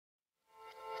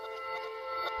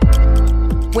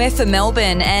We're for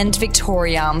Melbourne and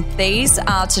Victoria. These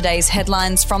are today's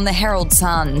headlines from the Herald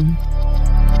Sun.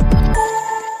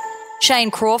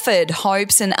 Shane Crawford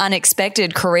hopes an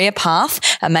unexpected career path,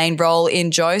 a main role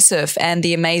in Joseph and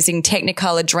the amazing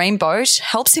Technicolor Dreamboat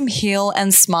helps him heal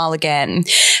and smile again.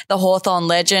 The Hawthorne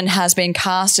legend has been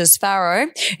cast as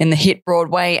Pharaoh in the hit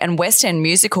Broadway and West End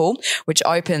musical, which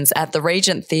opens at the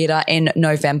Regent Theatre in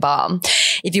November.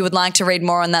 If you would like to read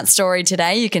more on that story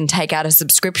today, you can take out a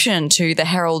subscription to the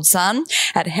Herald Sun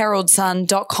at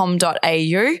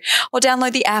heraldsun.com.au or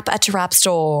download the app at your app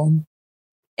store.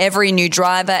 Every new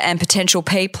driver and potential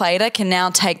P-plater can now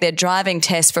take their driving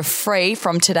test for free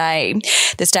from today.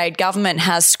 The state government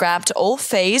has scrapped all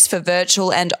fees for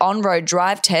virtual and on-road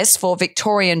drive tests for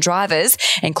Victorian drivers,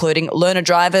 including learner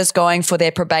drivers going for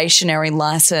their probationary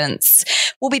licence.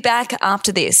 We'll be back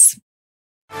after this.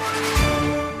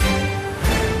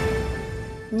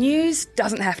 News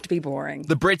doesn't have to be boring.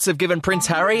 The Brits have given Prince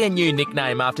Harry a new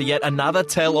nickname after yet another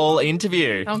tell-all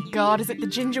interview. Oh God, is it the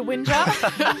Ginger Whinger?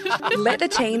 Let the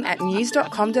team at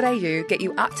news.com.au get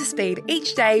you up to speed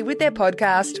each day with their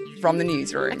podcast, From the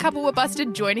Newsroom. A couple were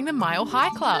busted joining the Mile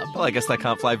High Club. Well, I guess they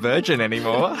can't fly Virgin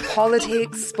anymore.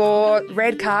 Politics, sport,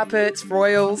 red carpets,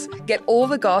 royals. Get all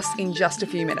the goss in just a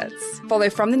few minutes. Follow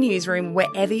From the Newsroom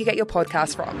wherever you get your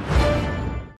podcast from.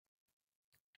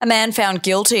 A man found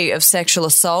guilty of sexual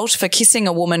assault for kissing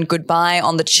a woman goodbye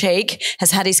on the cheek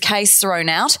has had his case thrown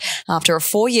out after a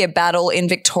 4-year battle in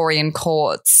Victorian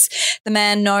courts. The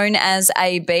man known as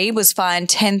AB was fined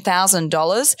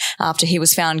 $10,000 after he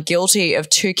was found guilty of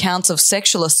 2 counts of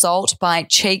sexual assault by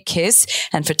cheek kiss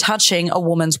and for touching a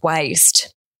woman's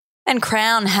waist. And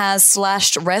Crown has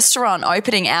slashed restaurant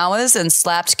opening hours and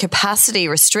slapped capacity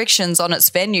restrictions on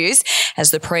its venues as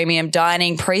the premium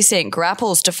dining precinct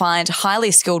grapples to find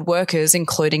highly skilled workers,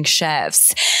 including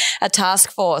chefs. A task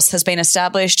force has been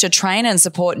established to train and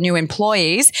support new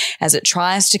employees as it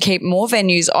tries to keep more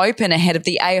venues open ahead of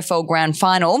the AFL Grand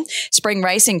Final, Spring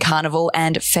Racing Carnival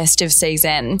and festive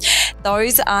season.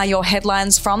 Those are your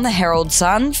headlines from the Herald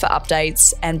Sun. For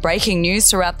updates and breaking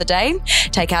news throughout the day,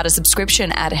 take out a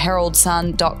subscription at heraldsun.com.au.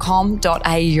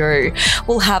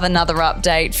 We'll have another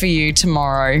update for you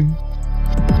tomorrow.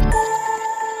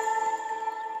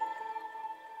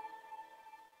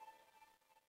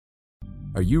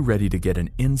 Are you ready to get an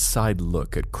inside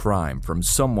look at crime from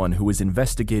someone who has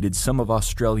investigated some of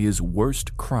Australia's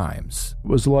worst crimes? It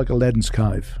was like Aladdin's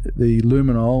Cave. The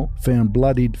luminol found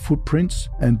bloodied footprints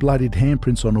and bloodied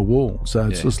handprints on a wall, so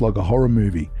it's just like a horror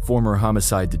movie. Former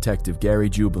homicide detective Gary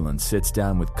Jubilant sits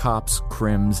down with cops,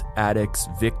 crims, addicts,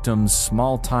 victims,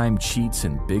 small-time cheats,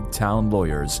 and big-town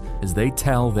lawyers as they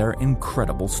tell their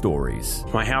incredible stories.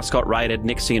 My house got raided.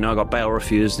 Next thing you know, I got bail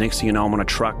refused. Next thing you know, I'm on a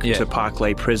truck to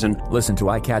Parklea Prison. Listen to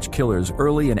I Catch Killers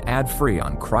early and ad-free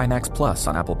on Crimex Plus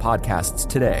on Apple Podcasts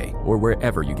today or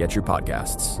wherever you get your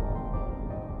podcasts.